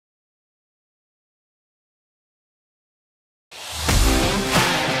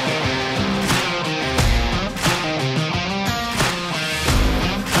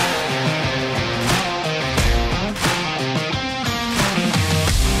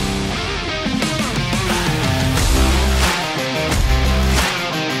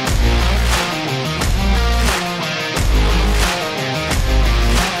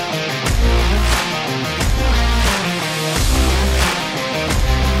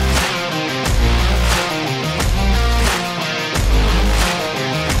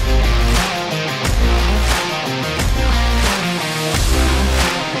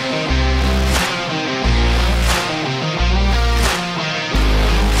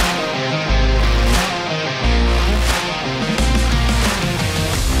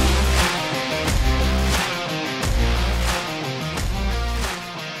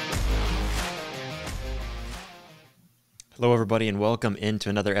everybody, and welcome into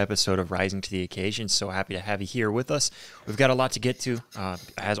another episode of Rising to the Occasion. So happy to have you here with us. We've got a lot to get to,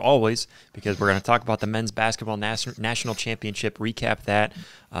 as always, because we're going to talk about the men's basketball national championship, recap that,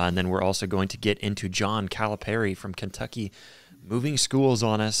 and then we're also going to get into John Calipari from Kentucky moving schools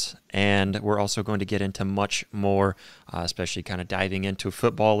on us, and we're also going to get into much more, especially kind of diving into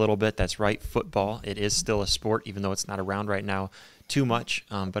football a little bit. That's right, football. It is still a sport, even though it's not around right now too much,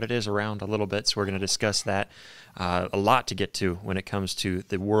 but it is around a little bit, so we're going to discuss that. A lot to get to when it comes to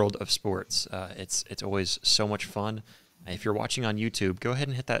the world of sports. It's always so much fun. If you're watching on YouTube, go ahead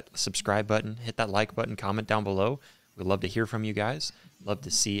and hit that subscribe button, hit that like button, comment down below. We'd love to hear from you guys, love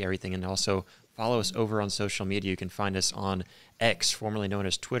to see everything, and also follow us over on social media. You can find us on X, formerly known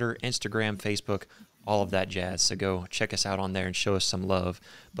as Twitter, Instagram, Facebook, all of that jazz. So go check us out on there and show us some love.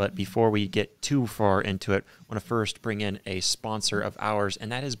 But before we get too far into it, I want to first bring in a sponsor of ours,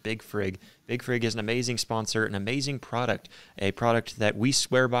 and that is Big Frig. Big Frig is an amazing sponsor, an amazing product, a product that we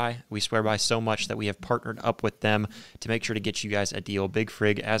swear by. We swear by so much that we have partnered up with them to make sure to get you guys a deal. Big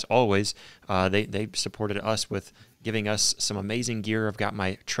Frig, as always, they supported us with giving us some amazing gear. I've got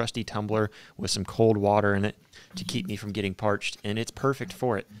my trusty tumbler with some cold water in it to keep me from getting parched, and it's perfect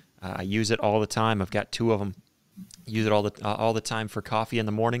for it. I use it all the time. I've got two of them. Use it all the time for coffee in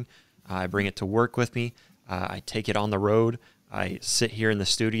the morning. I bring it to work with me. I take it on the road. I sit here in the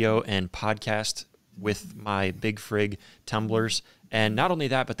studio and podcast with my Big Frig tumblers. And not only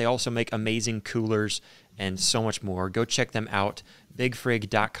that, but they also make amazing coolers and so much more. Go check them out.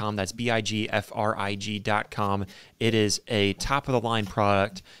 Bigfrig.com. That's BIGFRIG.com. It is a top-of-the-line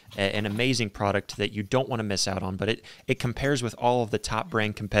product, an amazing product that you don't want to miss out on, but it compares with all of the top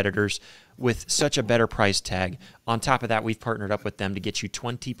brand competitors with such a better price tag. On top of that, we've partnered up with them to get you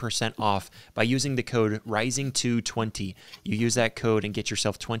 20% off by using the code RISING220. You use that code and get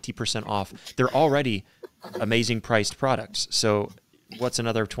yourself 20% off. They're already amazing priced products, so what's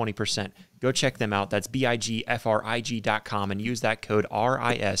another 20%? Go check them out. That's BIGFRIG.com and use that code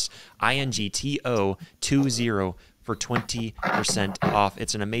RISINGTO20 for 20% off.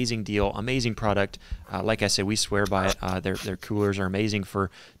 It's an amazing deal, amazing product. Like I said, we swear by it. Their coolers are amazing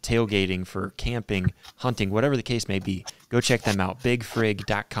for tailgating, for camping, hunting, whatever the case may be. Go check them out,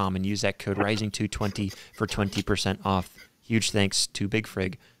 bigfrig.com, and use that code RISING220 for 20% off. Huge thanks to Big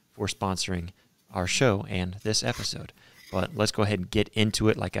Frig for sponsoring our show and this episode. But let's go ahead and get into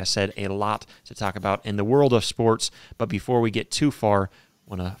it. Like I said, a lot to talk about in the world of sports. But before we get too far, I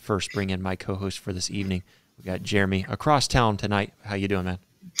want to first bring in my co-host for this evening. We got Jeremy across town tonight. How you doing, man?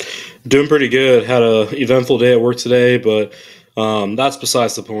 Doing pretty good. Had an eventful day at work today, but that's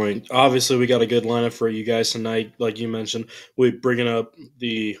besides the point. Obviously, we got a good lineup for you guys tonight. Like you mentioned, we're bringing up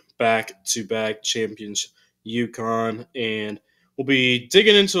the back-to-back champions, UConn, and we'll be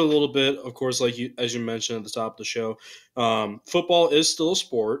digging into a little bit, of course, as you mentioned at the top of the show. Football is still a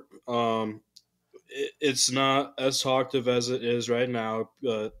sport. It's not as talkative as it is right now.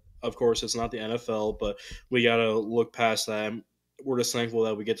 Of course, it's not the NFL, but we got to look past that. We're just thankful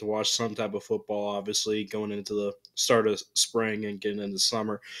that we get to watch some type of football, obviously, going into the start of spring and getting into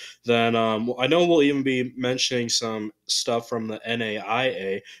summer. Then I know we'll even be mentioning some stuff from the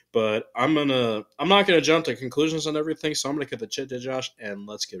NAIA, but I'm not gonna jump to conclusions on everything, so I'm gonna cut the chit to Josh and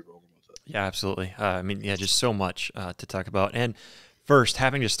let's get rolling with it. Yeah, absolutely. Just so much to talk about. And first,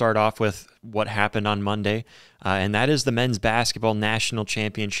 having to start off with what happened on Monday, and that is the men's basketball national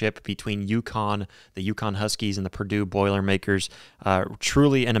championship between UConn, the UConn Huskies, and the Purdue Boilermakers.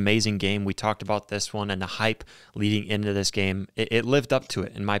 Truly an amazing game. We talked about this one and the hype leading into this game. It lived up to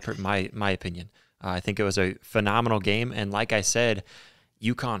it, in my opinion. I think it was a phenomenal game, and like I said,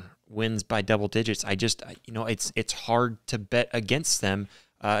 UConn wins by double digits. It's hard to bet against them.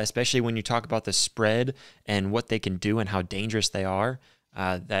 Especially when you talk about the spread and what they can do and how dangerous they are.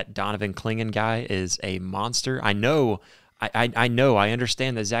 That Donovan Clingan guy is a monster. I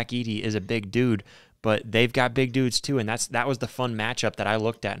understand that Zach Edey is a big dude, but they've got big dudes too, and that was the fun matchup that I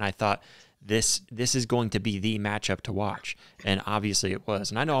looked at, and I thought, this is going to be the matchup to watch, and obviously it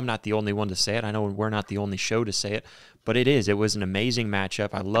was. And I know I'm not the only one to say it. I know we're not the only show to say it, but it is. It was an amazing matchup.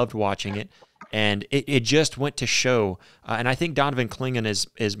 I loved watching it. And it just went to show, and I think Donovan Clingan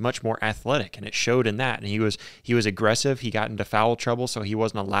is much more athletic, and it showed in that. And he was aggressive. He got into foul trouble, so he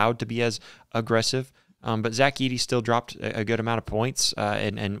wasn't allowed to be as aggressive. But Zach Edey still dropped a good amount of points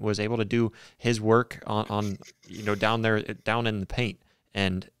and was able to do his work on down in the paint.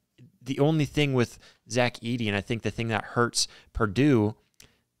 And the only thing with Zach Edey, and I think the thing that hurts Purdue,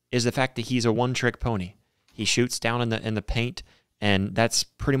 is the fact that he's a one-trick pony. He shoots down in the paint. And that's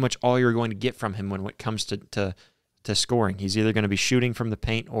pretty much all you're going to get from him when it comes to to scoring. He's either going to be shooting from the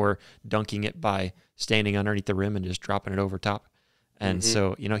paint or dunking it by standing underneath the rim and just dropping it over top. And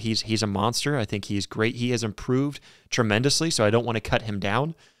so, you know, he's a monster. I think he's great. He has improved tremendously, so I don't want to cut him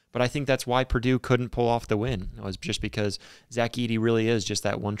down. But I think that's why Purdue couldn't pull off the win. It was just because Zach Edey really is just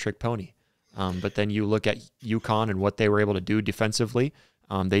that one-trick pony. But then you look at UConn and what they were able to do defensively.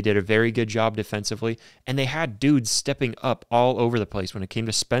 They did a very good job defensively, and they had dudes stepping up all over the place when it came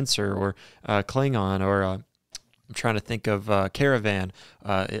to Spencer or Klingon or I'm trying to think of Caravan.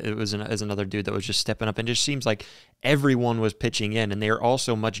 It was another dude that was just stepping up, and it just seems like everyone was pitching in, and they are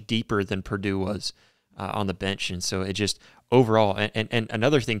also much deeper than Purdue was on the bench. And so it just overall, and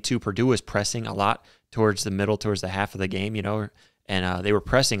another thing too, Purdue was pressing a lot towards the middle, towards the half of the game, you know, and they were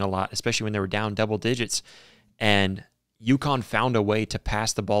pressing a lot, especially when they were down double digits. And UConn found a way to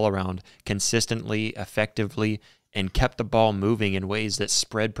pass the ball around consistently, effectively, and kept the ball moving in ways that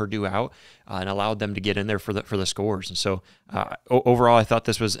spread Purdue out and allowed them to get in there for the scores. And so overall, I thought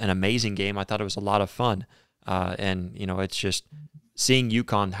this was an amazing game. I thought it was a lot of fun. And, you know, it's just seeing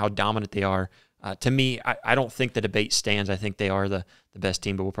UConn, how dominant they are. To me, I don't think the debate stands. I think they are the best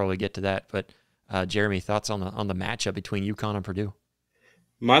team, but we'll probably get to that. But, Jeremy, thoughts on the matchup between UConn and Purdue?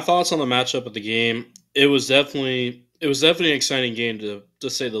 My thoughts on the matchup of the game, it was definitely an exciting game to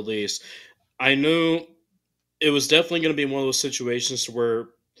say the least. I knew it was definitely going to be one of those situations where,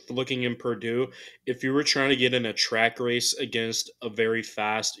 looking in Purdue, if you were trying to get in a track race against a very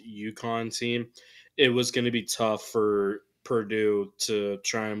fast UConn team, it was going to be tough for Purdue to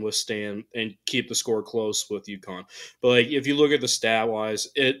try and withstand and keep the score close with UConn. But like, if you look at the stat wise,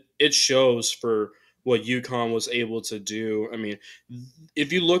 it shows for what UConn was able to do. I mean,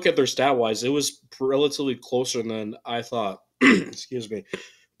 if you look at their stat wise, it was relatively closer than I thought. Excuse me.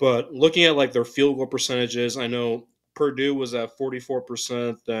 But looking at like their field goal percentages, I know Purdue was at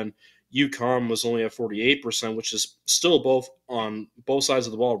 44%, then UConn was only at 48%, which is still both on both sides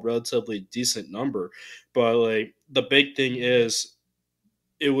of the ball, relatively decent number. But like the big thing is,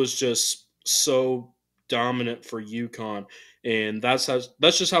 it was just so dominant for UConn, and that's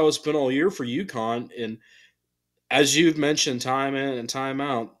just how it's been all year for UConn. And as you've mentioned, time in and time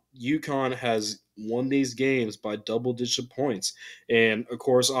out, UConn has won these games by double-digit points. And, of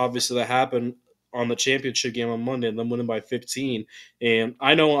course, obviously that happened on the championship game on Monday, and then winning by 15. And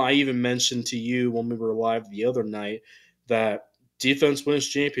I know I even mentioned to you when we were live the other night that defense wins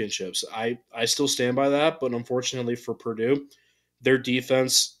championships. I still stand by that, but unfortunately for Purdue, their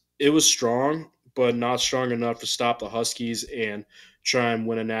defense, it was strong, but not strong enough to stop the Huskies and try and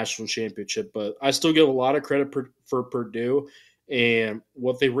win a national championship. But I still give a lot of credit for Purdue and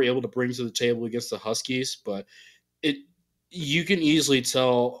what they were able to bring to the table against the Huskies. But you can easily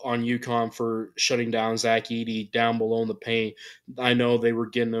tell on UConn for shutting down Zach Edey down below in the paint. I know they were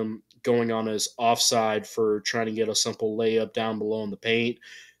getting him going on his offside for trying to get a simple layup down below in the paint.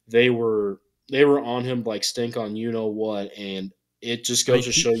 They were on him like stink on you know what, and it just goes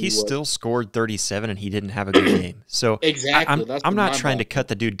to show you he what. still scored 37 and he didn't have a good game. So exactly, I'm not trying to cut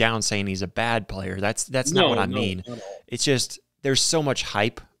the dude down saying he's a bad player. That's not what I mean. It's just there's so much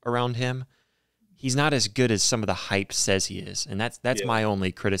hype around him. He's not as good as some of the hype says he is, and that's my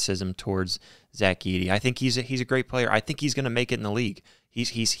only criticism towards Zach Edey. I think he's a great player. I think he's going to make it in the league.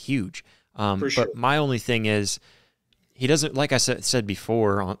 He's huge. For sure. But my only thing is, he doesn't, like I said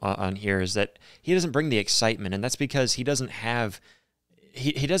before on here, is that he doesn't bring the excitement, and that's because he doesn't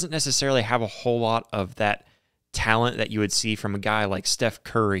necessarily have a whole lot of that talent that you would see from a guy like Steph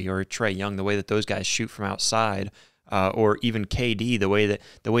Curry or Trae Young, the way that those guys shoot from outside, or even KD, the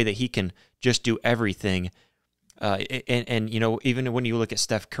way that he can just do everything. And you know, even when you look at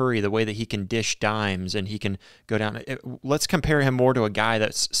Steph Curry, the way that he can dish dimes and he can go down. Let's compare him more to a guy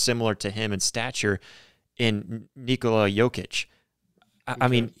that's similar to him in stature, in Nikola Jokic. I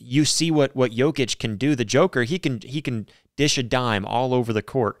mean, you see what Jokic can do. The Joker, he can dish a dime all over the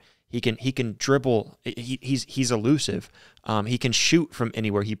court. He can dribble. He's elusive. He can shoot from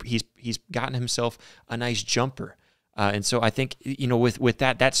anywhere. He's gotten himself a nice jumper. And so I think, you know, with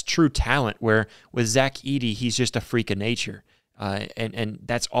that's true talent, where with Zach Edey, he's just a freak of nature. And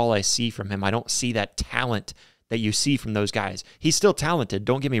that's all I see from him. I don't see that talent that you see from those guys. He's still talented,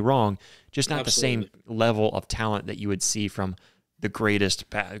 don't get me wrong, just not Absolutely. the same level of talent that you would see from the greatest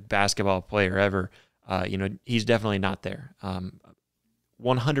basketball player ever. You know, he's definitely not there.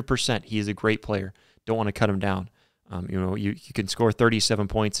 100%, he is a great player. Don't want to cut him down. You know, you can score 37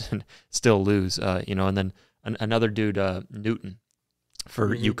 points and still lose. You know, and then another dude, Newton,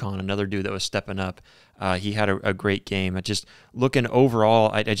 for UConn, another dude that was stepping up. He had a great game. Just looking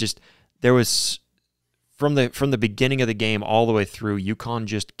overall, there was from the beginning of the game all the way through, UConn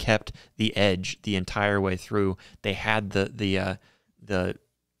just kept the edge the entire way through. They had the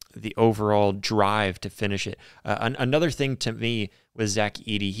overall drive to finish it. Another thing to me was Zach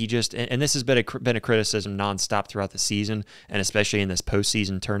Edey. He just, and this has been a criticism nonstop throughout the season, and especially in this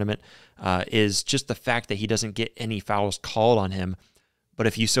postseason tournament, is just the fact that he doesn't get any fouls called on him. But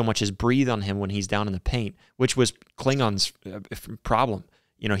if you so much as breathe on him when he's down in the paint, which was Klingon's problem,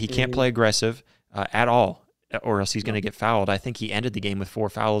 he can't play aggressive at all, or else he's going to get fouled. I think he ended the game with 4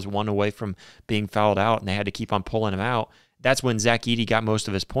 fouls, 1 away from being fouled out, and they had to keep on pulling him out. That's when Zach Edey got most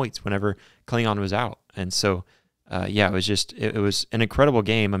of his points, whenever Klingon was out. And so, it was an incredible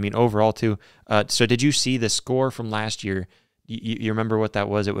game. I mean, overall, too. So did you see the score from last year? You remember what that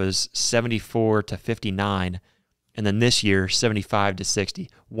was? It was 74-59. And then this year, 75-60.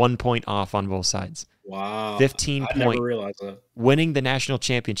 1 point off on both sides. Wow. 15 I never realized that. Winning the national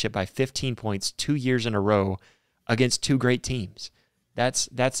championship by 15 points 2 years in a row against 2 great teams.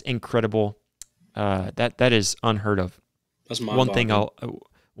 That's incredible. That is unheard of. That's mind-boggling.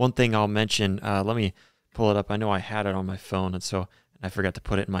 One thing I'll mention, let me pull it up. I know I had it on my phone, and I forgot to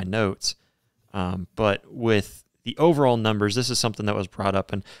put it in my notes. But with the overall numbers, this is something that was brought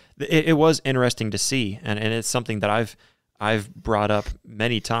up, and it was interesting to see, and it's something that I've brought up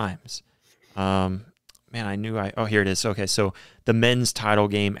many times. Here it is. Okay, so the men's title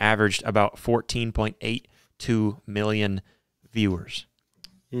game averaged about 14.82 million viewers.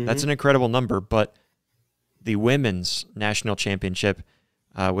 Mm-hmm. That's an incredible number, but the women's national championship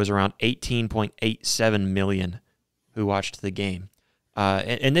was around 18.87 million who watched the game.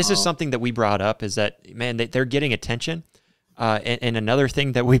 And this is something that we brought up, is that, man, they're getting attention. And another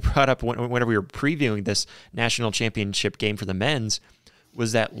thing that we brought up whenever we were previewing this national championship game for the men's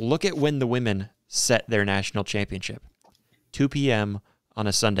was that look at when the women set their national championship. 2 p.m. on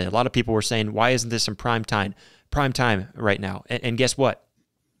a Sunday. A lot of people were saying, why isn't this in prime time right now? And guess what?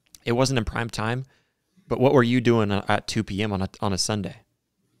 It wasn't in prime time, but what were you doing at 2 p.m. on a Sunday?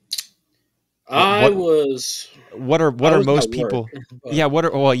 What are most people? Yeah,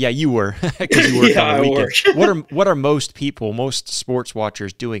 you were because you worked on the weekend. What are most sports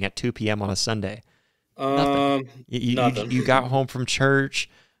watchers doing at 2 p.m. on a Sunday? Nothing. Nothing. You got home from church.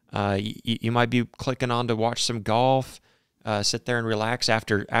 You might be clicking on to watch some golf, sit there and relax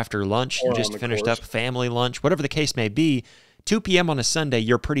after lunch. You just finished up family lunch, whatever the case may be. 2 p.m. on a Sunday,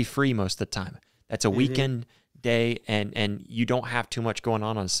 you're pretty free most of the time. That's a weekend day, and you don't have too much going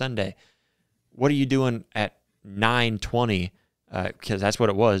on Sunday. What are you doing at 9:20? Because that's what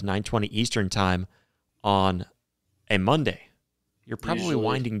it was, 9:20 Eastern time on a Monday. You're probably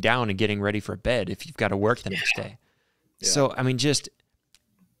winding down and getting ready for bed if you've got to work the next day. Yeah. So I mean,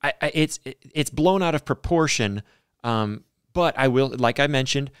 it's blown out of proportion. But I will, like I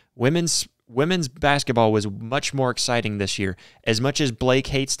mentioned, women's basketball was much more exciting this year. As much as Blake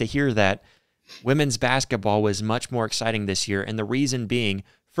hates to hear that, women's basketball was much more exciting this year, and the reason being,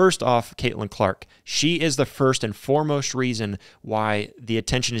 first off, Caitlin Clark. She is the first and foremost reason why the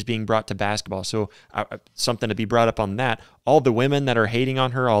attention is being brought to basketball. So something to be brought up on that. All the women that are hating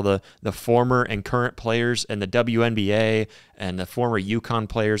on her, all the former and current players and the WNBA and the former UConn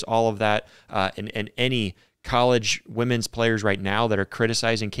players, all of that, and any college women's players right now that are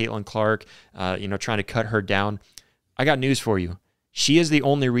criticizing Caitlin Clark, trying to cut her down. I got news for you. She is the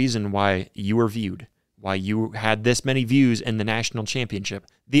only reason why you were viewed, why you had this many views in the national championship.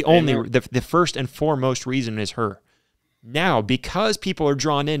 The first and foremost reason is her. Now, because people are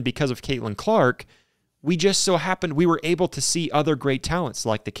drawn in because of Caitlin Clark, we just so happened we were able to see other great talents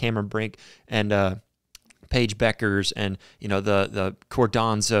like the Cameron Brink and Paige Beckers and the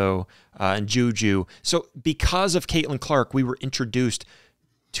Cordonzo and Juju. So because of Caitlin Clark, we were introduced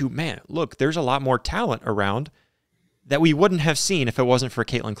to, man, look, there's a lot more talent around that we wouldn't have seen if it wasn't for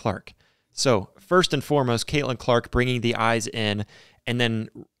Caitlin Clark. So first and foremost, Caitlin Clark bringing the eyes in, and then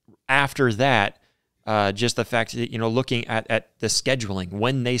after that, just the fact that, looking at the scheduling,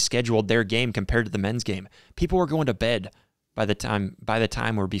 when they scheduled their game compared to the men's game, people were going to bed by the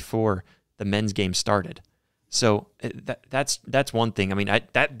time or before the men's game started. So that's one thing. I mean,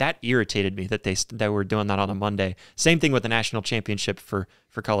 that irritated me that they were doing that on a Monday. Same thing with the national championship for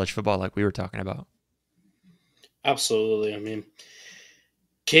college football, like we were talking about. Absolutely. I mean,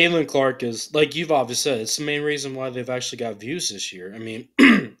 Caitlin Clark is, like you've obviously said, it's the main reason why they've actually got views this year. I mean,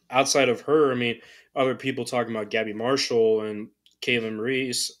 outside of her, I mean, other people talking about Gabby Marshall and Caitlin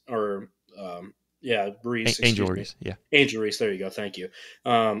Reese, or Reese. Angel Reese, yeah. Angel Reese, there you go, thank you.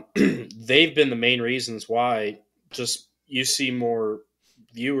 They've been the main reasons why just you see more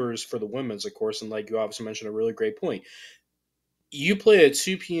viewers for the women's, of course, and like you obviously mentioned, a really great point. you play at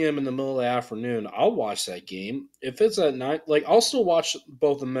 2 p.m. in the middle of the afternoon, I'll watch that game. If it's at night, like I'll still watch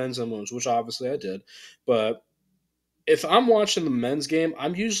both the men's and women's, which obviously I did. But if I'm watching the men's game,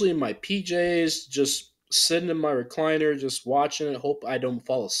 I'm usually in my PJs, just sitting in my recliner, just watching it. Hope I don't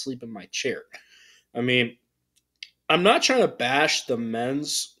fall asleep in my chair. I mean, I'm not trying to bash the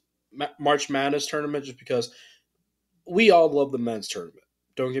men's March Madness tournament just because we all love the men's tournament.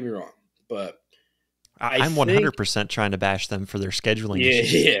 Don't get me wrong, but I I'm think 100% trying to bash them for their scheduling yeah,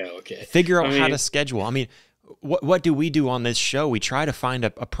 issues. yeah, okay. Figure I out how to mean, schedule. I mean, what do we do on this show? We try to find a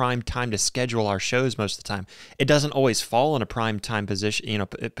prime time to schedule our shows most of the time. It doesn't always fall in a prime time position,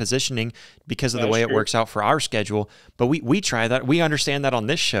 positioning because of the that's way it true. works out for our schedule. But we try that. We understand that on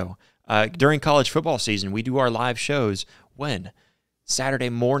this show. During college football season, we do our live shows when Saturday Saturday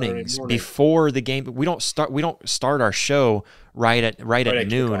mornings morning, before the game. We don't start our show right at right at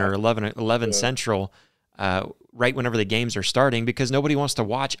noon or kickoff. 11 Yeah. Central, right whenever the games are starting, because nobody wants to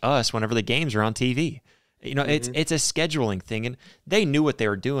watch us whenever the games are on TV. Hmm. It's a scheduling thing, and they knew what they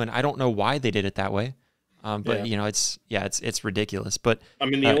were doing. I don't know why they did it that way, but Yeah. it's ridiculous. But I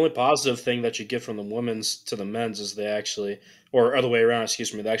mean, the uh, only positive thing that you get from the women's to the men's is they actually, or other way around,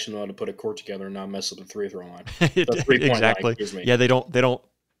 excuse me, they actually know how to put a court together and not mess up the free throw line, the 3 point line, exactly, excuse me. yeah, they don't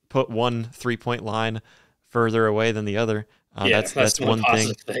put one 3-point line further away than the other. Yeah, that's That's the only one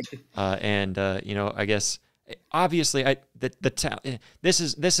thing. positive thing. And I guess obviously this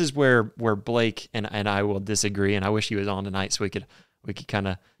is where Blake and I will disagree, and I wish he was on tonight so we could kind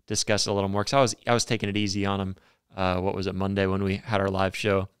of discuss it a little more, because I was taking it easy on him. What was it, Monday, when we had our live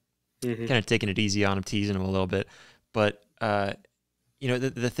show? Hmm. Kind of taking it easy on him, teasing him a little bit, but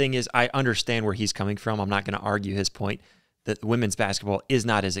the thing is, I understand where he's coming from. I'm not going to argue his point that women's basketball is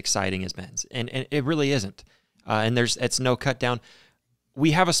not as exciting as men's, and it really isn't. And it's no cut down.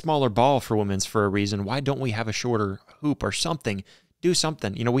 We have a smaller ball for women's for a reason. Why don't we have a shorter hoop or something? Do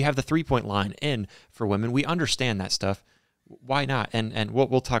something. We have the 3-point line in for women. We understand that stuff. Why not? And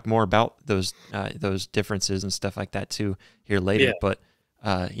we'll talk more about those differences and stuff like that too here Yeah. later. But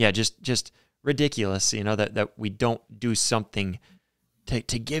yeah, just ridiculous. That we don't do something to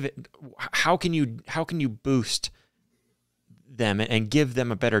give it. How can you boost them and give them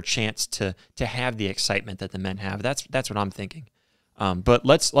a better chance to have the excitement that the men have? That's what I'm thinking. But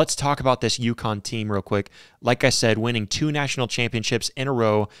let's talk about this UConn team real quick. Like I said, winning 2 national championships in a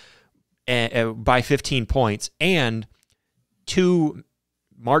row by 15 points, and 2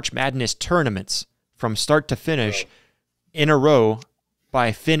 March Madness tournaments from start to finish Bro. in a row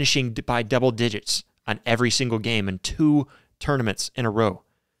by finishing by double digits on every single game, and 2 tournaments in a row.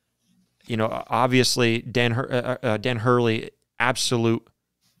 Obviously Dan Hurley, absolute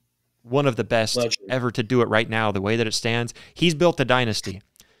one of the best Legend. ever to do it right now, the way that it stands. He's built a dynasty.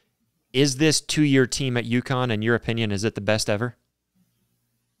 Is this 2-year team at UConn, in your opinion, is it the best ever?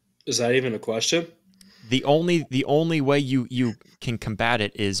 Is that even a question? The only way you can combat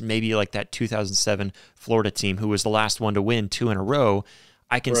it is maybe like that 2007 Florida team, who was the last one to win 2 in a row.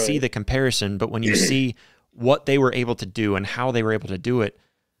 I can see Right. the comparison, but when you see what they were able to do and how they were able to do it,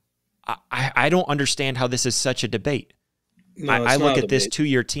 I don't understand how this is such a debate. I, No, I it's look not a at this debate,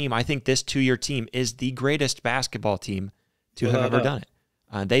 2-year team. I think this 2-year team is the greatest basketball team to have without a ever doubt. done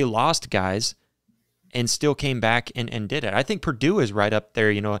it. They lost guys and still came back and did it. I think Purdue is right up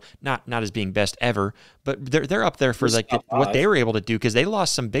there, not as being best ever, but they're up there for It's like top what they five. were able to do, because they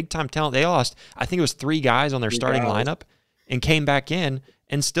lost some big time talent. They lost, I think it was 3 guys on their You starting guys. lineup, and came back in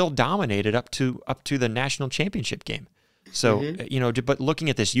and still dominated up to the national championship game. So Hmm. but looking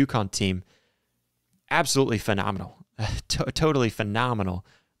at this UConn team, absolutely phenomenal, totally phenomenal.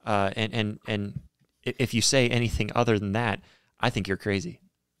 And if you say anything other than that, I think you're crazy.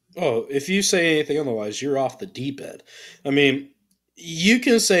 Oh, if you say anything otherwise, you're off the deep end. I mean, you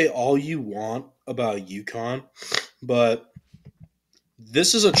can say all you want about UConn, but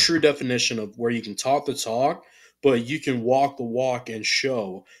this is a true definition of where you can talk the talk, but you can walk the walk and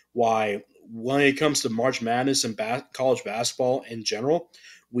show why, when it comes to March Madness and college basketball in general,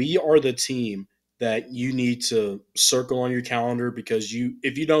 we are the team that you need to circle on your calendar, because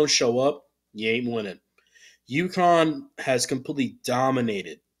if you don't show up, you ain't winning. UConn has completely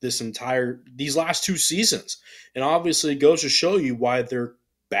dominated these last 2 seasons, and obviously it goes to show you why they're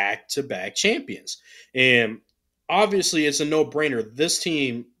back to back champions. And obviously it's a no brainer. This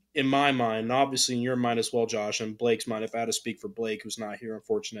team, in my mind, and obviously in your mind as well, Josh, and Blake's mind, if I had to speak for Blake, who's not here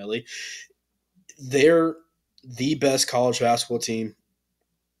unfortunately, they're the best college basketball team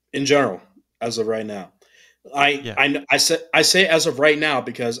in general as of right now. Yeah. I say as of right now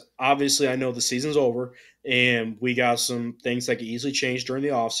because obviously I know the season's over. and we got some things that could easily change during the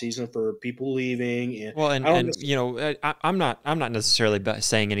offseason for people leaving. And Well, I don't and you know, I'm not necessarily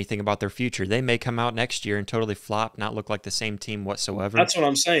saying anything about their future. They may come out next year and totally flop, not look like the same team whatsoever. That's what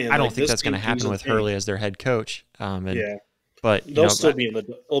I'm saying. I don't Like think this that's going team to can happen easily with Hurley change. as their head coach. Yeah, But you they'll know, still be in the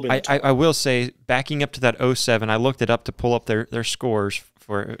they'll be in the I talk. will say, backing up to that '07, I looked it up to pull up their scores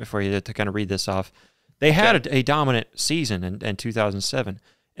for you to kind of read this off. They had Okay. a dominant season in 2007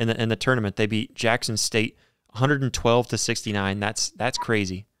 in the tournament. They beat Jackson State 112-69. That's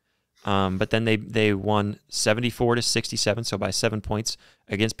crazy. But then they won 74-67, so by 7 points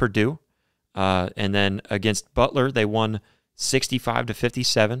against Purdue. And then against Butler, they won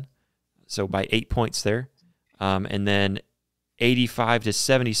 65-57, so by 8 points there. And then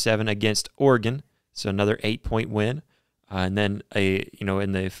 85-77 against Oregon, so another 8 point win. And then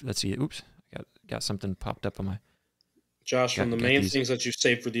let's see, oops, got something popped up on my Josh, from the got main these. things that you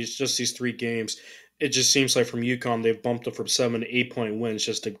say for these 3 games, it just seems like from UConn they've bumped up from 7 to 8 point wins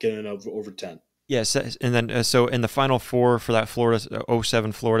just to get it over 10. Yes, and then so in the Final Four for that Florida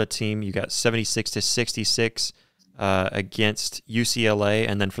 '07 Florida team, you got 76-66 against UCLA,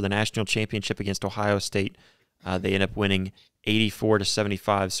 and then for the national championship against Ohio State, they end up winning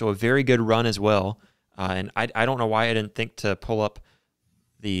 84-75. So a very good run as well. And I don't know why I didn't think to pull up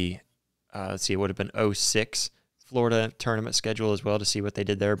the let's see, it would have been '06 Florida tournament schedule as well to see what they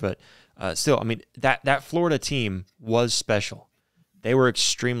did there. But still, I mean that Florida team was special. They were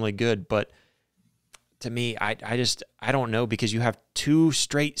extremely good, but to me, I don't know, because you have 2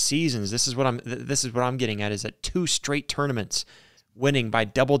 straight seasons. This is what I'm getting at, is that 2 straight tournaments winning by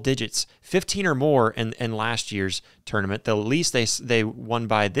double digits, 15 or more in last year's tournament. The least they won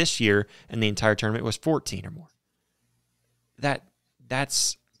by this year in the entire tournament was 14 or more.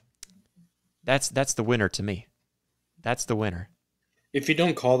 That's the winner to me. That's the winner. If you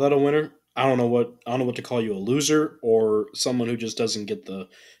don't call that a winner, I don't know what to call you, a loser or someone who just doesn't get the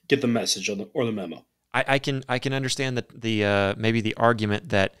message or the memo. I can understand the maybe the argument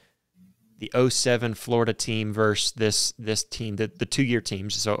that the '07 Florida team versus this team, the 2-year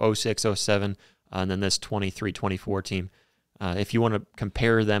teams, so '06, '07, and then this '23-24 team. If you want to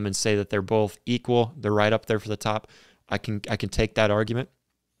compare them and say that they're both equal, they're right up there for the top, I can take that argument.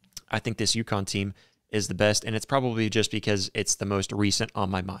 I think this UConn team is the best, and it's probably just because it's the most recent on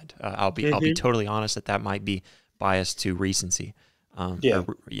my mind. I'll be totally honest that might be biased to recency. Yeah.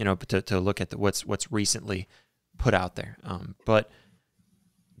 To look at what's recently put out there. But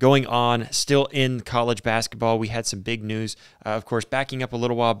going on, still in college basketball, we had some big news. Of course, backing up a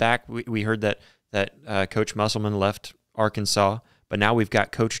little while back, we heard that Coach Musselman left Arkansas, but now we've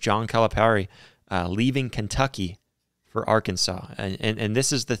got Coach John Calipari leaving Kentucky for Arkansas. And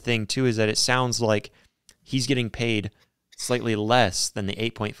this is the thing, too, is that it sounds like he's getting paid slightly less than the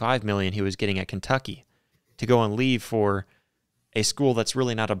 $8.5 million he was getting at Kentucky to go and leave for a school that's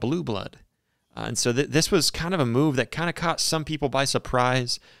really not a blue blood. And so this was kind of a move that kind of caught some people by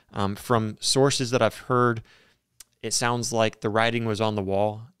surprise. From sources that I've heard, it sounds like the writing was on the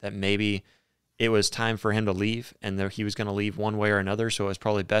wall, that maybe it was time for him to leave, and that he was going to leave one way or another, so it was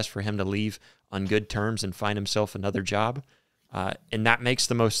probably best for him to leave on good terms and find himself another job. And that makes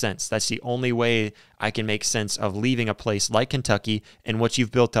the most sense. That's the only way I can make sense of leaving a place like Kentucky and what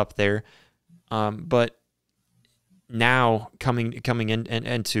you've built up there. But now coming in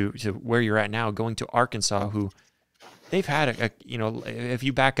and to where you're at now, going to Arkansas, who they've had if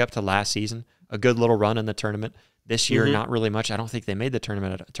you back up to last season, a good little run in the tournament. This year, not really much. I don't think they made the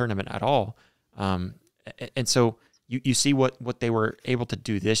tournament at all. And so you see what they were able to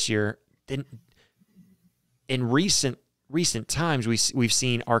do this year. In recent times, we've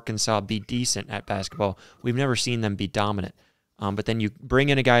seen Arkansas be decent at basketball. We've never seen them be dominant. But then you bring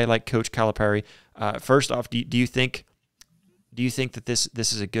in a guy like Coach Calipari. First off, do you think that this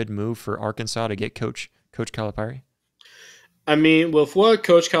is a good move for Arkansas to get Coach Calipari? I mean, with what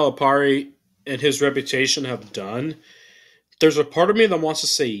Coach Calipari and his reputation have done, there's a part of me that wants to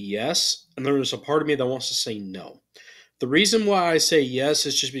say yes, and there's a part of me that wants to say no. The reason why I say yes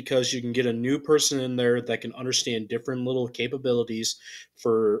is just because you can get a new person in there that can understand different little capabilities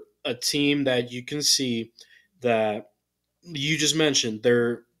for a team that you can see that you just mentioned.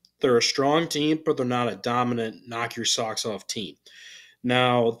 They're a strong team, but they're not a dominant knock your socks off team.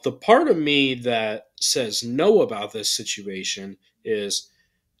 Now, the part of me that says no about this situation is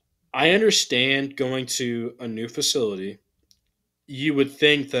I understand going to a new facility. You would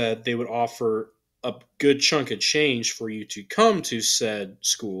think that they would offer a good chunk of change for you to come to said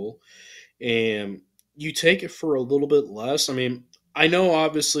school, and you take it for a little bit less. I mean, I know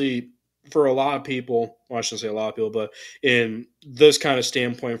obviously for a lot of people, well, I shouldn't say a lot of people, but in this kind of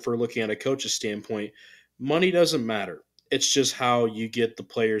standpoint, for looking at a coach's standpoint, money doesn't matter. It's just how you get the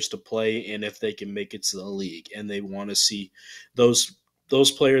players to play and if they can make it to the league. And they want to see those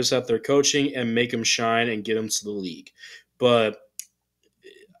players that they're coaching and make them shine and get them to the league. But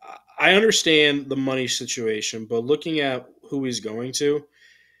I understand the money situation, but looking at who he's going to,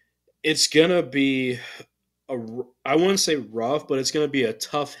 it's gonna be I wouldn't say rough, but it's gonna be a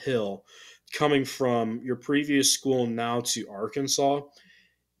tough hill coming from your previous school now to Arkansas.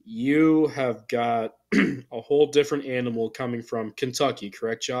 You have got a whole different animal coming from Kentucky,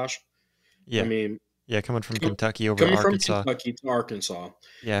 correct, Josh? I Yeah. mean, Yeah, coming from Kentucky over to coming from Arkansas. Kentucky to Arkansas.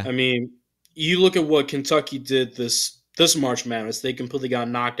 Yeah. I mean, you look at what Kentucky did this March Madness. They completely got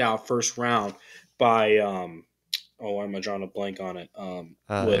knocked out first round by why am I drawing a blank on it? It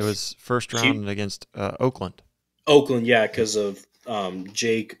With was first round against Oakland. Oakland, yeah, because of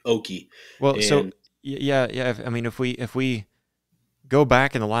Jake Okie. Well, so And yeah. I mean, if we go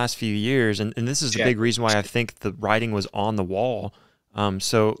back in the last few years, and this is the big reason why I think the writing was on the wall.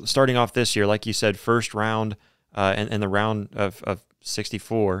 So starting off this year, like you said, first round, and the round of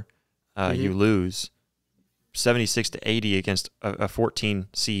 64, you lose 76-80 against a 14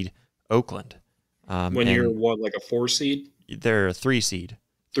 seed Oakland. When you're what, like a 4 seed? They're a 3 seed.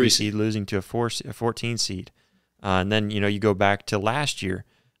 3 seed losing to a 14 seed. And then, you go back to last year.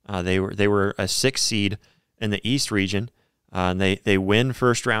 They were a 6 seed in the East region. And they win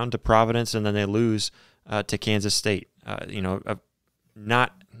first round to Providence, and then they lose to Kansas State.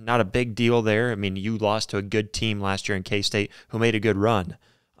 Not a big deal there. I mean, you lost to a good team last year in K-State who made a good run.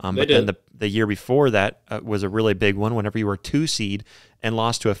 But then the year before that was a really big one whenever you were 2 seed and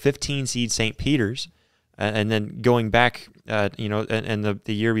lost to a 15 seed St. Peter's. And then going back, and the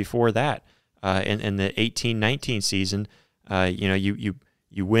year before that, in the 18-19 season,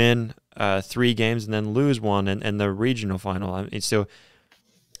 you win 3 games and then lose one in the regional final. I mean, so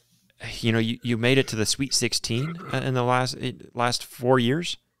you made it to the Sweet 16 in the last 4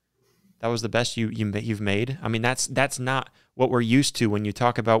 years. That was the best you've made. I mean, that's not what we're used to when you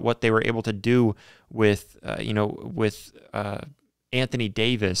talk about what they were able to do with Anthony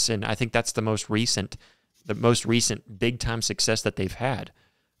Davis, and I think that's the most recent big time success that they've had.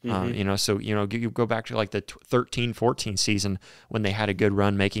 So you go back to like the 13-14 season when they had a good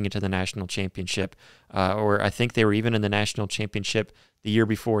run making it to the national championship, or I think they were even in the national championship the year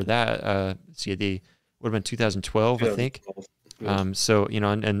before that. They would have been 2012, I think.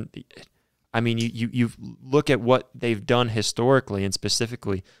 And I mean, you look at what they've done historically and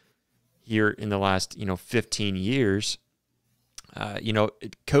specifically here in the last 15 years.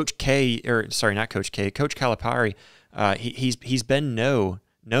 Coach Calipari, he's been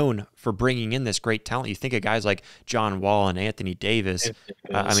known for bringing in this great talent. You think of guys like John Wall and Anthony Davis.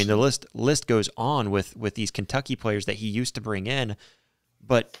 I mean, the list goes on with these Kentucky players that he used to bring in,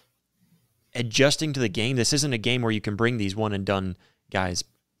 but adjusting to the game, this isn't a game where you can bring these one and done guys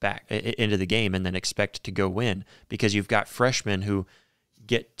back into the game and then expect to go win, because you've got freshmen who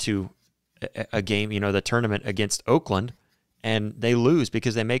get to a game, the tournament against Oakland, and they lose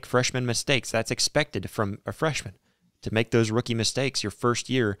because they make freshman mistakes. That's expected from a freshman, to make those rookie mistakes your first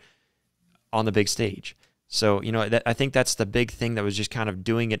year on the big stage. So, I think that's the big thing that was just kind of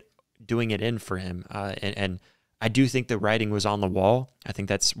doing it in for him. And I do think the writing was on the wall. I think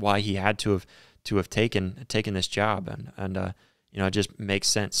that's why he had to have taken this job, and it just makes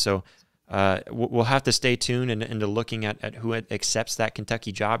sense. So we'll have to stay tuned into looking at who accepts that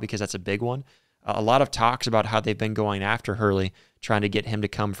Kentucky job, because that's a big one. A lot of talks about how they've been going after Hurley, trying to get him to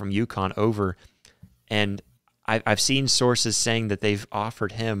come from UConn over, and I've seen sources saying that they've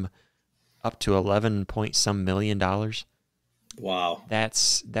offered him up to $11 million. Wow,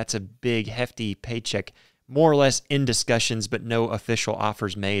 that's a big, hefty paycheck, more or less in discussions, but no official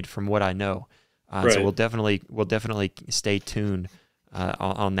offers made, from what I know. Right. So we'll definitely stay tuned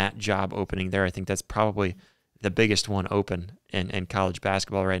on that job opening there. I think that's probably the biggest one open in college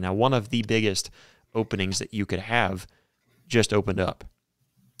basketball right now. One of the biggest openings that you could have just opened up.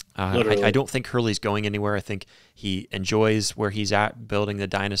 I don't think Hurley's going anywhere. I think he enjoys where he's at, building the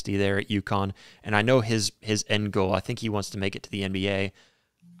dynasty there at UConn. And I know his end goal, I think he wants to make it to the NBA.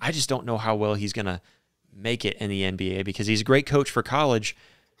 I just don't know how well he's going to make it in the NBA, because he's a great coach for college,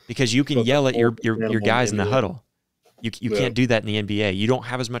 because you can yell at your guys in the huddle. You can't do that in the NBA. You don't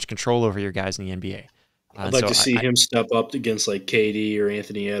have as much control over your guys in the NBA. I'd like to see him step up against like KD or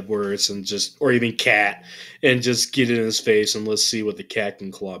Anthony Edwards, or even Cat, and just get it in his face, and let's see what the Cat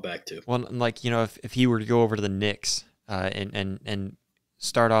can claw back to. Well, like, if he were to go over to the Knicks and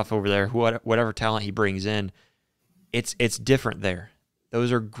start off over there, whatever talent he brings in, it's different there.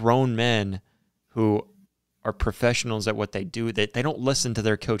 Those are grown men who are professionals at what they do. They don't listen to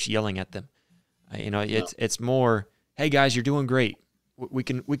their coach yelling at them. No. It's more, hey guys, you're doing great. We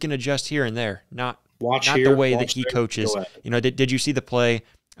can adjust here and there, Watch not the here, way that watch he there, coaches. go at it. Did you see the play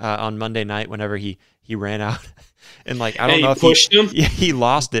on Monday night whenever he ran out and like I And don't know he if pushed him. he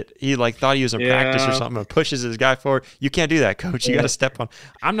lost it. He like thought he was in practice or Yeah. something and pushes his guy forward. You can't do that, coach. You got Yeah. to step on.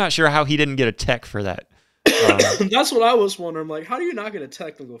 I'm not sure how he didn't get a tech for that. That's what I was wondering. Like, how do you not get a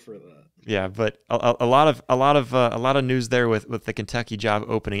technical for that? Yeah, but a lot of news there with the Kentucky job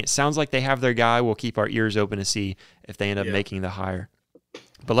opening. It sounds like they have their guy. We'll keep our ears open to see if they end up making the hire.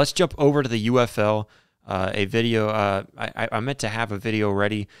 But let's jump over to the UFL. A video. I meant to have a video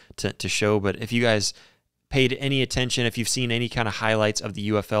ready to show, but if you guys paid any attention, if you've seen any kind of highlights of the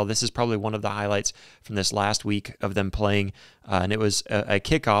UFL, this is probably one of the highlights from this last week of them playing, and it was a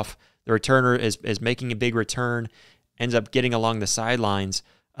kickoff. The returner is making a big return, ends up getting along the sidelines,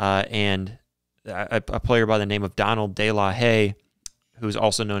 and a player by the name of Donald De La Haye, who's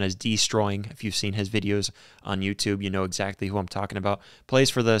also known as Deestroying. If you've seen his videos on YouTube, you know exactly who I'm talking about. Plays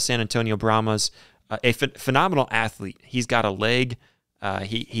for the San Antonio Brahmas. A phenomenal athlete. He's got a leg.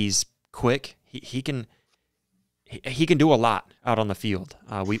 He's quick. He can do a lot out on the field.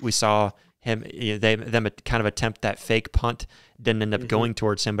 We saw him. Them kind of attempt that fake punt. Didn't end up going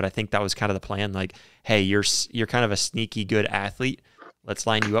towards him, but I think that was kind of the plan. Like, hey, you're kind of a sneaky good athlete. Let's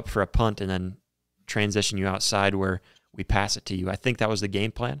line you up for a punt and then transition you outside where we pass it to you. I think that was the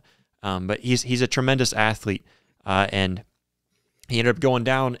game plan. But he's a tremendous athlete, and he ended up going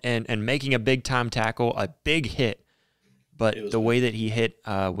down and making a big-time tackle, a big hit. But the way that he hit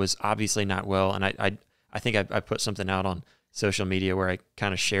was obviously not well. And I think I put something out on social media where I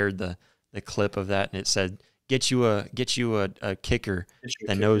kind of shared the clip of that, and it said, get you a kicker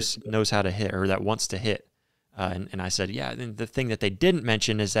that knows how to hit or that wants to hit. And I said, yeah, and the thing that they didn't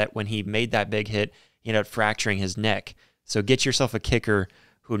mention is that when he made that big hit, he ended up fracturing his neck. So get yourself a kicker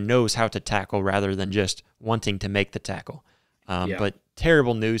who knows how to tackle rather than just wanting to make the tackle. But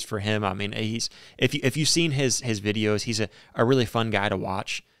terrible news for him. I mean, if you've seen his videos, he's a really fun guy to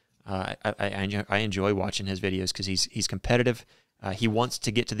watch. I enjoy watching his videos because he's competitive. He wants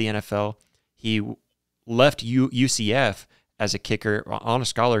to get to the NFL. He left UCF as a kicker on a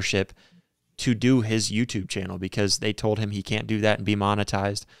scholarship to do his YouTube channel because they told him he can't do that and be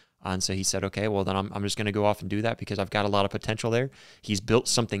monetized. And so he said, okay, well, then I'm just going to go off and do that because I've got a lot of potential there. He's built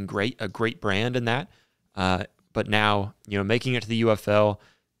something great, a great brand in that. But now, making it to the UFL,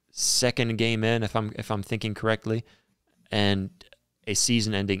 second game in, if I'm thinking correctly, and a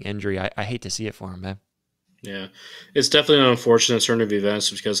season-ending injury, I hate to see it for him, man. Yeah, it's definitely an unfortunate turn of events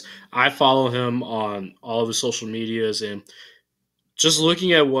because I follow him on all of his social medias, and just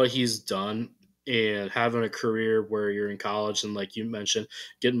looking at what he's done and having a career where you're in college and, like you mentioned,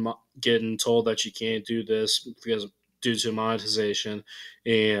 getting told that you can't do this because due to monetization,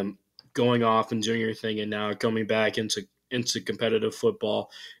 and going off and doing your thing, and now coming back into competitive football,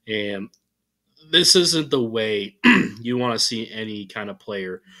 and this isn't the way you want to see any kind of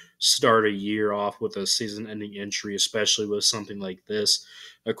player start a year off with a season-ending injury, especially with something like this.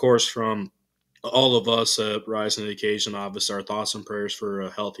 Of course, from all of us at Rising to the Occasion, obviously our thoughts and prayers for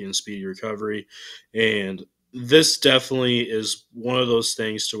a healthy and speedy recovery. And this definitely is one of those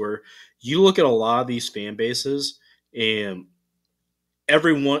things to where you look at a lot of these fan bases, and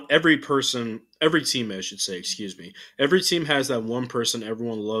every team, I should say, excuse me, every team has that one person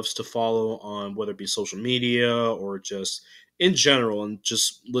everyone loves to follow on, whether it be social media or just in general, and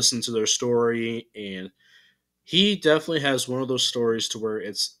just listen to their story. And he definitely has one of those stories to where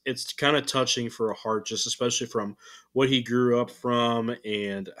it's kind of touching for a heart, just especially from what he grew up from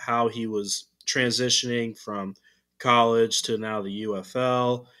and how he was transitioning from college to now the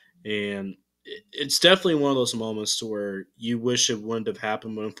UFL. And it's definitely one of those moments to where you wish it wouldn't have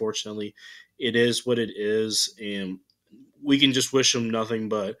happened, but unfortunately it is what it is. And we can just wish him nothing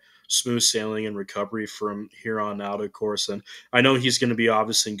but smooth sailing and recovery from here on out, of course. And I know he's going to be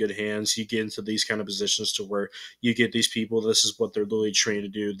obviously in good hands. You get into these kind of positions to where you get these people, this is what they're literally trained to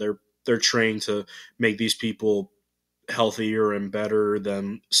do. They're trained to make these people healthier and better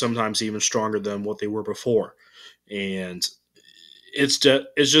than, sometimes even stronger than what they were before. And it's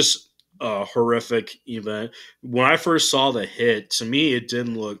just a horrific event. When I first saw the hit, to me, it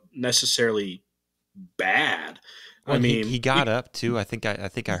didn't look necessarily bad. Well, I mean, he got up too. I think I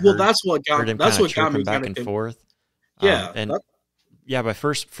well, heard him kind of chirping back and forth. Yeah, And yeah, by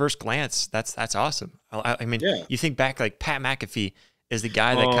first glance, that's awesome. I mean, yeah. you think back, like Pat McAfee is the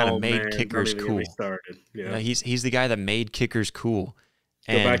guy that kind of made kickers cool. Started. Yeah, he's the guy that made kickers cool.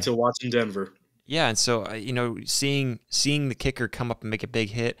 Go back to watching Denver. Yeah, and so seeing the kicker come up and make a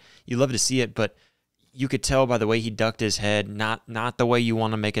big hit, you love to see it, but you could tell by the way he ducked his head, not the way you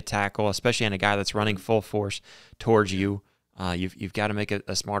want to make a tackle, especially on a guy that's running full force towards you. You've got to make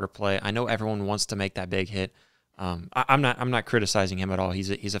a smarter play. I know everyone wants to make that big hit. I'm not criticizing him at all. He's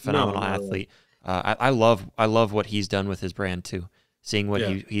a phenomenal athlete. I love what he's done with his brand too. Seeing what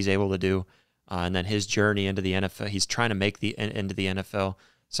he's able to do, and then his journey into the NFL. He's trying to make into the NFL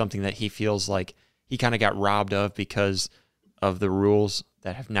something that he feels like he kind of got robbed of because of the rules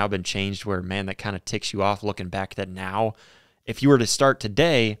that have now been changed. Where, man, that kind of ticks you off looking back. That now, if you were to start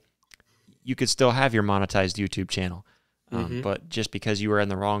today, you could still have your monetized YouTube channel. But just because you were in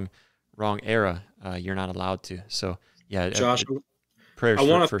the wrong era, you're not allowed to. So, yeah, Josh,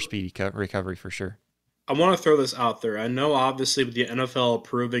 prayers for speedy recovery for sure. I want to throw this out there. I know, obviously, with the NFL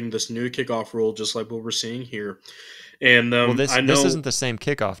approving this new kickoff rule, just like what we're seeing here, and this isn't the same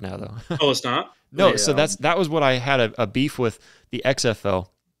kickoff now, though. Oh, it's not? No. Yeah. So that was what I had a beef with the XFL.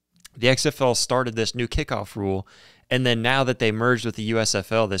 The XFL started this new kickoff rule, and then now that they merged with the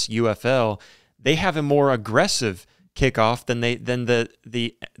USFL, this UFL, they have a more aggressive kickoff than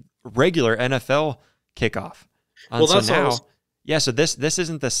the regular NFL kickoff. Well, so that's now, so this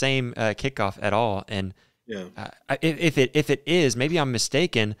isn't the same kickoff at all. And if it is, maybe I'm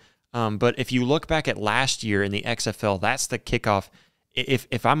mistaken. But if you look back at last year in the XFL, that's the kickoff.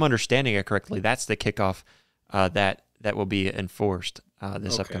 If I'm understanding it correctly, that's the kickoff that will be enforced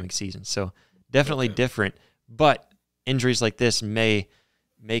this upcoming season. So definitely different. But injuries like this may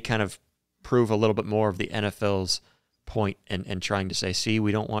kind of prove a little bit more of the NFL's point and trying to say, see,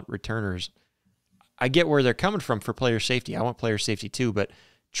 we don't want returners. I get where they're coming from for player safety. I want player safety too, but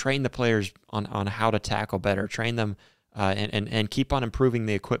train the players on how to tackle better. Train them and keep on improving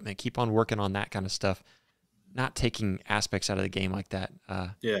the equipment. Keep on working on that kind of stuff. Not taking aspects out of the game like that.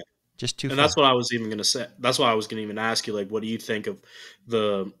 Just too. And that's what I was even going to say. That's why I was going to even ask you, like, what do you think of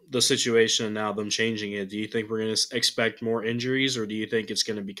the situation now, them changing it? Do you think we're going to expect more injuries, or do you think it's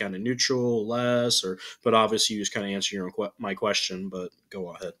going to be kind of neutral, less? But obviously, you just kind of answer my question. But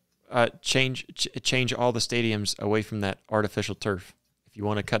go ahead. Change all the stadiums away from that artificial turf. If you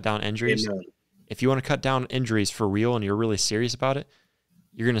want to cut down injuries, if you want to cut down injuries for real, and you're really serious about it,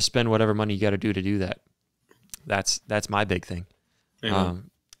 you're going to spend whatever money you got to do that. That's my big thing.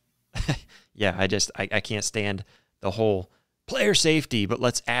 Yeah, I can't stand the whole player safety, but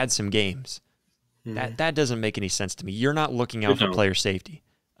let's add some games. That doesn't make any sense to me. You're not looking out for player safety.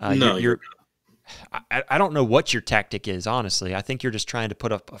 I don't know what your tactic is, honestly. I think you're just trying to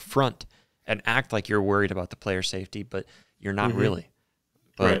put up a front and act like you're worried about the player safety, but you're not really.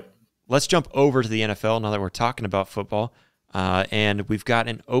 But let's jump over to the NFL now that we're talking about football. And we've got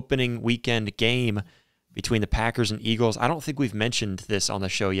an opening weekend game between the Packers and Eagles. I don't think we've mentioned this on the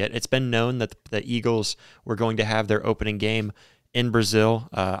show yet. It's been known that the Eagles were going to have their opening game in Brazil.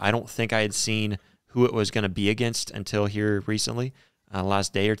 I don't think I had seen who it was going to be against until here recently,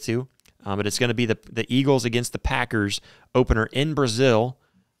 last day or two. But it's going to be the Eagles against the Packers opener in Brazil,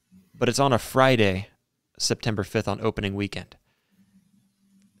 but it's on a Friday, September 5th on opening weekend.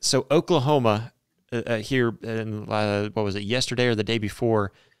 So Oklahoma here, what was it, yesterday or the day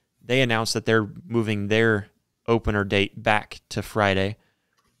before, they announced that they're moving their opener date back to Friday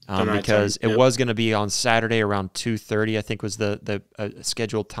because it was going to be on Saturday around 2:30, I think was the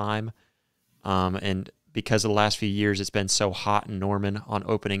scheduled time. And because of the last few years, it's been so hot in Norman on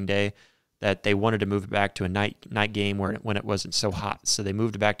opening day that they wanted to move it back to a night game when it wasn't so hot. So they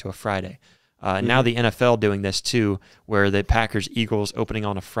moved it back to a Friday. Now the NFL doing this too, where the Packers-Eagles opening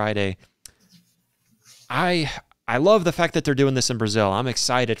on a Friday. I love the fact that they're doing this in Brazil. I'm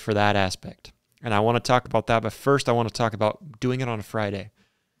excited for that aspect. And I want to talk about that, but first I want to talk about doing it on a Friday.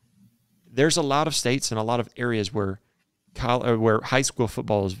 There's a lot of states and a lot of areas where high school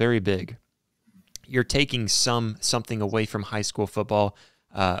football is very big. You're taking something away from high school football,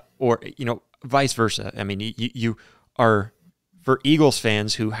 or vice versa. I mean, you are, for Eagles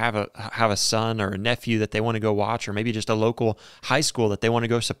fans who have a son or a nephew that they want to go watch, or maybe just a local high school that they want to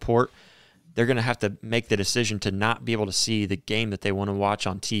go support. They're going to have to make the decision to not be able to see the game that they want to watch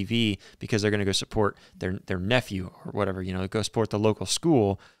on TV because they're going to go support their nephew or whatever, go support the local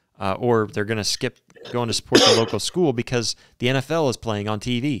school, or they're going to skip going to support the local school because the NFL is playing on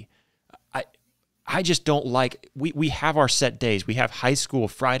TV. I just don't like, we have our set days. We have high school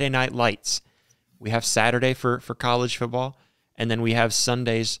Friday night lights. We have Saturday for college football, and then we have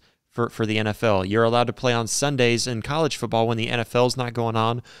Sundays for the NFL. You're allowed to play on Sundays in college football when the NFL's not going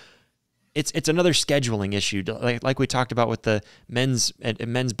on. It's another scheduling issue, like we talked about with the men's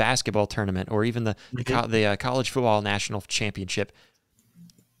basketball tournament, or even the college football national championship.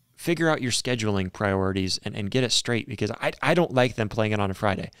 Figure out your scheduling priorities and get it straight, because I don't like them playing it on a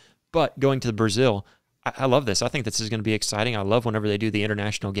Friday. But going to Brazil, I love this. I think this is going to be exciting. I love whenever they do the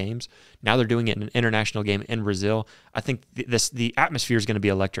international games. Now they're doing it in an international game in Brazil. I think the atmosphere is going to be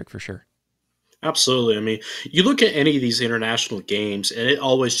electric for sure. Absolutely. I mean, you look at any of these international games, and it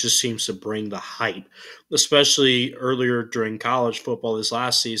always just seems to bring the hype, especially earlier during college football this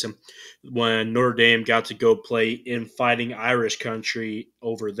last season when Notre Dame got to go play in Fighting Irish country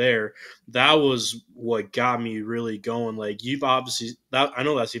over there. That was what got me really going. Like, you've obviously, I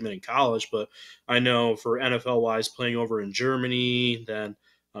know that's even in college, but I know for NFL wise, playing over in Germany, then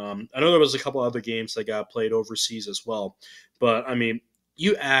I know there was a couple other games that got played overseas as well. But I mean,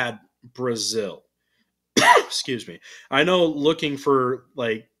 you add Brazil. Excuse me. I know looking for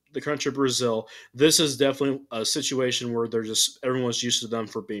like the country of Brazil, this is definitely a situation where they're just everyone's used to them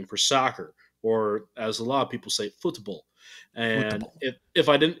for being for soccer, or as a lot of people say, football. And Football. if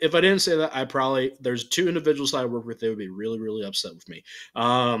I didn't say that, I probably there's two individuals I work with, they would be really, really upset with me.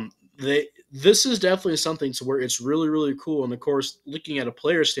 This is definitely something to where it's really, really cool. And of course, looking at a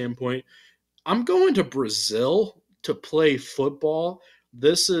player standpoint, I'm going to Brazil to play football.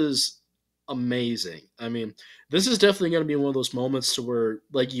 This is amazing. I mean, this is definitely going to be one of those moments to where,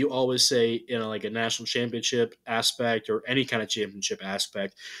 like you always say, like a national championship aspect or any kind of championship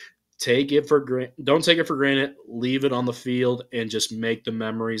aspect, don't take it for granted. Leave it on the field and just make the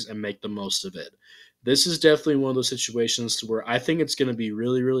memories and make the most of it. This is definitely one of those situations to where I think it's going to be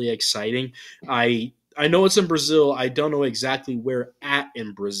really, really exciting. I know it's in Brazil. I don't know exactly where at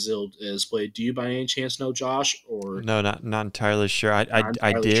in Brazil it is played. Do you by any chance know, Josh? Or No, not entirely sure. not I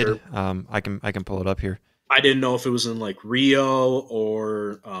entirely did. sure? I can pull it up here. I didn't know if it was in like Rio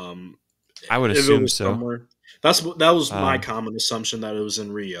or I would if it assume was so. somewhere. That was my Um, common assumption that it was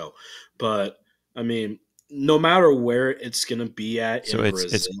in Rio, but I mean, no matter where it's gonna be at so in it's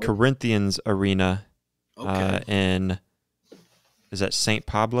Brazil. Corinthians Arena, Okay. in is that St.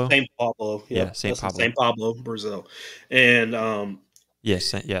 Pablo? St. Pablo, Yeah, yep, St. that's in Pablo. St. Pablo, Brazil, and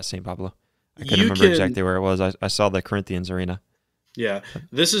Yes, yeah, St. Pablo. I couldn't you remember can, exactly where it was. I saw the Corinthians Arena. yeah, But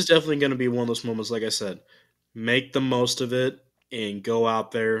this is definitely going to be one of those moments. Like I said, make the most of it and go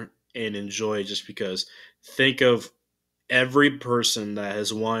out there and enjoy. Just because, think of every person that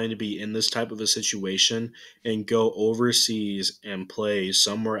has wanted to be in this type of a situation and go overseas and play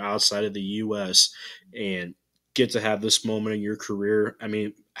somewhere outside of the U.S. and get to have this moment in your career. I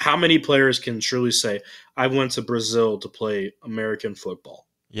mean, how many players can truly say, I went to Brazil to play American football?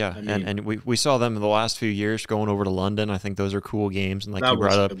 yeah, I and mean, and we saw them in the last few years going over to London. I think those are cool games. And like that you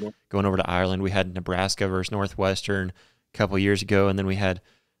was brought a up, good one. going over to Ireland, we had Nebraska versus Northwestern a couple years ago, and then we had,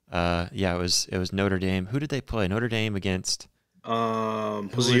 it was Notre Dame. Who did they play? Notre Dame against who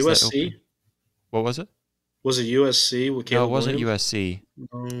Was it was that opening? USC? What was it? Was it USC with No, it Caleb wasn't Williams? USC.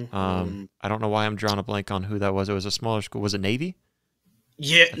 No. I don't know why I'm drawing a blank on who that was. It was a smaller school. Was it Navy?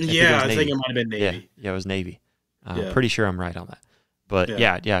 Yeah, I think it was I think it Navy. might have been Yeah, Navy. yeah, it was Navy. Yeah, Pretty sure I'm right on that. But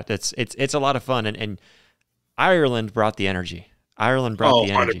yeah. yeah, it's a lot of fun, and Ireland brought the energy. Ireland brought Oh,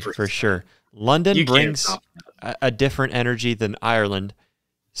 the energy for 100%. sure. London You can't brings stop. a different energy than Ireland.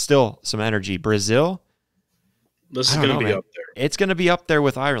 Still some energy. Brazil, This I is don't going know, to be man. up there. It's going to be up there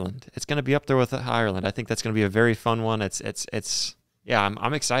with Ireland. It's going to be up there with Ireland. I think that's going to be a very fun one. It's yeah,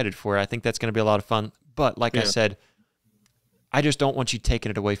 I'm excited for it. I think that's going to be a lot of fun. But like I Yeah, said, I just don't want you taking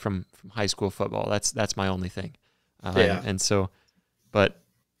it away from high school football. That's my only thing. yeah. And so, but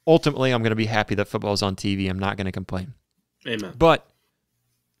ultimately, I'm going to be happy that football is on TV. I'm not going to complain. Amen. But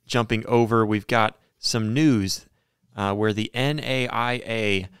jumping over, we've got some news where the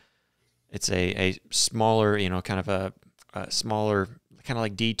NAIA, it's a smaller, kind of a smaller, kind of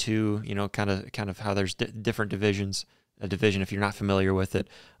like D2, kind of how there's different divisions. A division, if you're not familiar with it,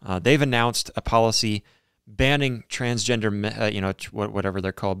 they've announced a policy banning transgender, whatever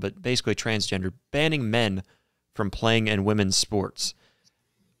they're called, but basically transgender, banning men from playing in women's sports.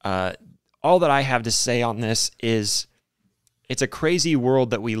 All that I have to say on this is it's a crazy world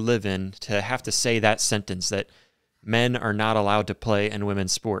that we live in to have to say that sentence, that men are not allowed to play in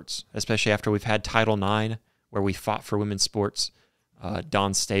women's sports, especially after we've had Title IX where we fought for women's sports.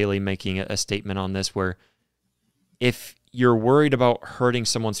 Don Staley making a statement on this where if you're worried about hurting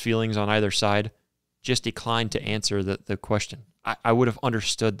someone's feelings on either side, just decline to answer the question. I would have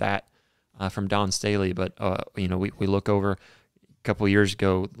understood that from Don Staley, but we look over a couple of years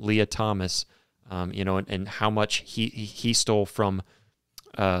ago, Leah Thomas, and how much he stole from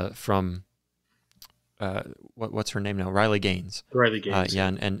what's her name now, Riley Gaines. Riley Gaines.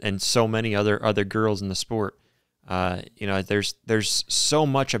 Yeah, and so many other girls in the sport. There's so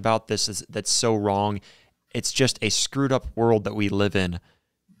much about this that's so wrong. It's just a screwed up world that we live in,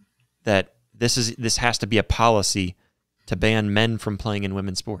 that this has to be a policy to ban men from playing in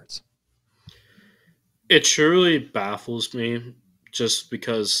women's sports. It truly baffles me just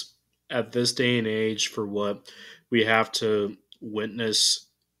because at this day and age, for what we have to witness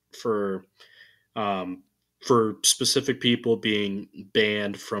for um, for specific people being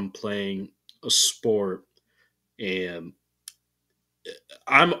banned from playing a sport, and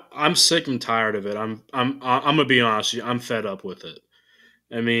I'm sick and tired of it. I'm gonna be honest with you. I'm fed up with it.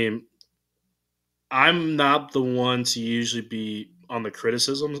 I mean, I'm not the one to usually be on the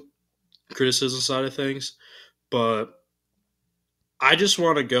criticism side of things, but I just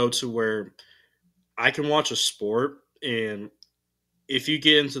want to go to where I can watch a sport, and if you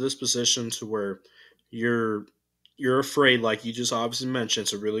get into this position to where you're you're afraid, like you just obviously mentioned,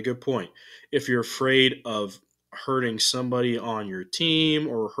 it's a really good point. If you're afraid of hurting somebody on your team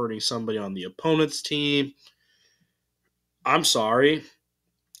or hurting somebody on the opponent's team, I'm sorry,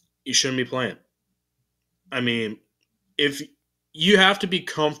 you shouldn't be playing. I mean, if you have to be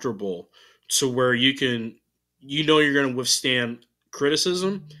comfortable to where you're going to withstand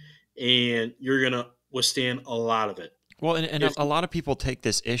criticism and you're going to withstand a lot of it. Well, and If a lot of people take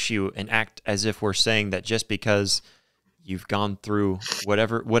this issue and act as if we're saying that just because you've gone through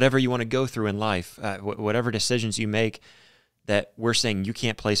whatever you want to go through in life, whatever decisions you make, that we're saying you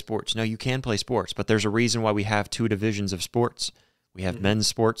can't play sports. No, you can play sports, but there's a reason why we have two divisions of sports. We have men's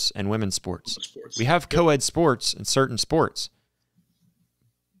sports and women's sports. We have co-ed sports in certain sports,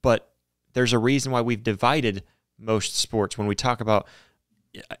 but there's a reason why we've divided most sports. When we talk about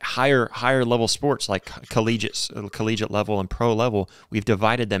higher level sports like collegiate level and pro level, we've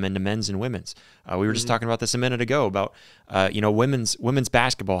divided them into men's and women's. We were just talking about this a minute ago about women's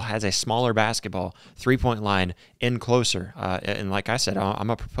basketball has a smaller basketball 3-point line in closer, and like I said, I'm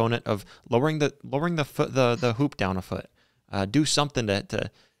a proponent of lowering the hoop down a foot. Do something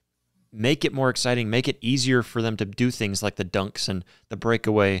to make it more exciting, make it easier for them to do things like the dunks and the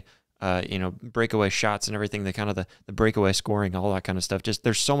breakaway shots and everything, the breakaway scoring, all that kind of stuff. Just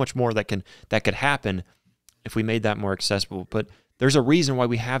there's so much more that could happen if we made that more accessible. But there's a reason why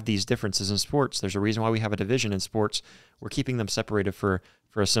we have these differences in sports. There's a reason why we have a division in sports. We're keeping them separated for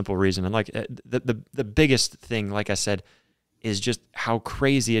a simple reason. And like the biggest thing, like I said, is just how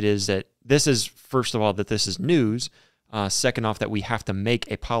crazy it is that this is, first of all, that this is news. Second off, that we have to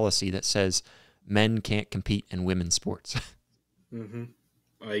make a policy that says men can't compete in women's sports. mm-hmm.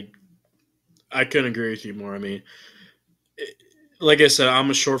 I couldn't agree with you more. I mean, like I said, I'm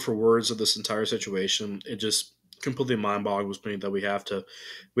a short for words of this entire situation. It just completely mind boggles me that we have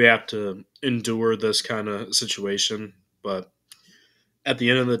to endure this kind of situation. But at the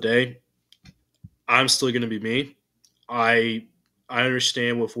end of the day, I'm still going to be me. I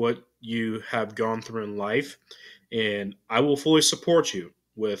understand with what you have gone through in life, and I will fully support you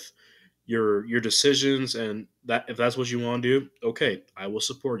with your decisions, and that if that's what you want to do, okay, I will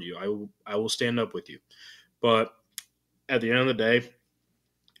support you. I will stand up with you. But at the end of the day,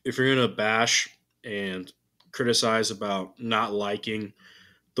 if you're going to bash and criticize about not liking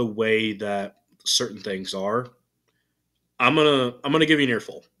the way that certain things are, I'm gonna give you an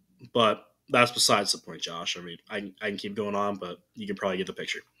earful. But that's besides the point, Josh. I mean, I can keep going on, but you can probably get the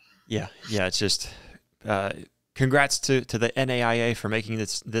picture. Yeah. It's just congrats to the NAIA for making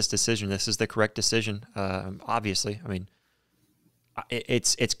this decision. This is the correct decision. Obviously, I mean,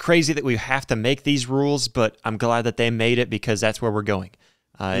 it's crazy that we have to make these rules, but I'm glad that they made it because that's where we're going.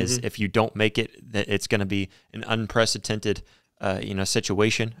 Is if you don't make it, it's going to be an unprecedented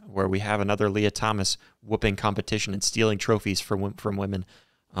situation where we have another Leah Thomas whooping competition and stealing trophies from women.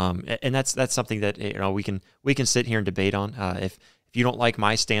 And that's something that we can sit here and debate on. If you don't like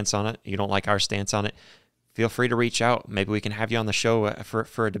my stance on it, you don't like our stance on it, feel free to reach out. Maybe we can have you on the show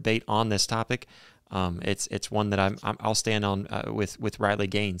for a debate on this topic. It's one that I'll stand on with Riley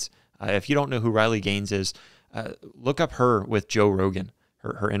Gaines. If you don't know who Riley Gaines is, look up her with Joe Rogan.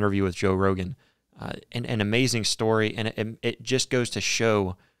 Her interview with Joe Rogan, an amazing story, and it just goes to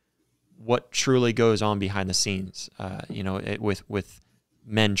show what truly goes on behind the scenes. With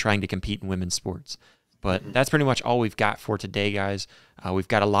men trying to compete in women's sports. But that's pretty much all we've got for today, guys. We've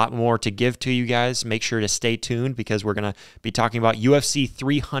got a lot more to give to you guys. Make sure to stay tuned because we're going to be talking about UFC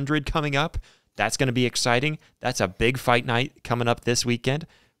 300 coming up. That's going to be exciting. That's a big fight night coming up this weekend.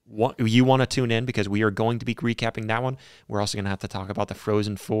 You want to tune in because we are going to be recapping that one. We're also going to have to talk about the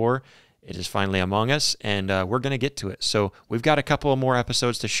Frozen 4. It is finally among us, and we're going to get to it. So we've got a couple of more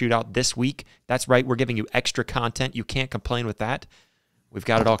episodes to shoot out this week. That's right. We're giving you extra content. You can't complain with that. We've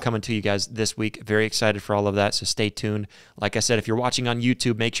got it all coming to you guys this week. Very excited for all of that, so stay tuned. Like I said, if you're watching on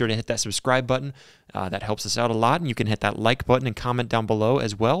YouTube, make sure to hit that subscribe button. That helps us out a lot, and you can hit that like button and comment down below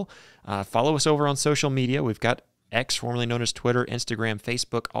as well. Follow us over on social media. We've got X, formerly known as Twitter, Instagram,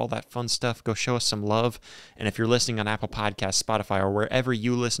 Facebook, all that fun stuff. Go show us some love. And if you're listening on Apple Podcasts, Spotify, or wherever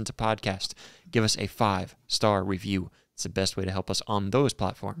you listen to podcasts, give us a 5-star review. It's the best way to help us on those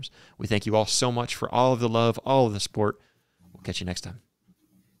platforms. We thank you all so much for all of the love, all of the support. We'll catch you next time.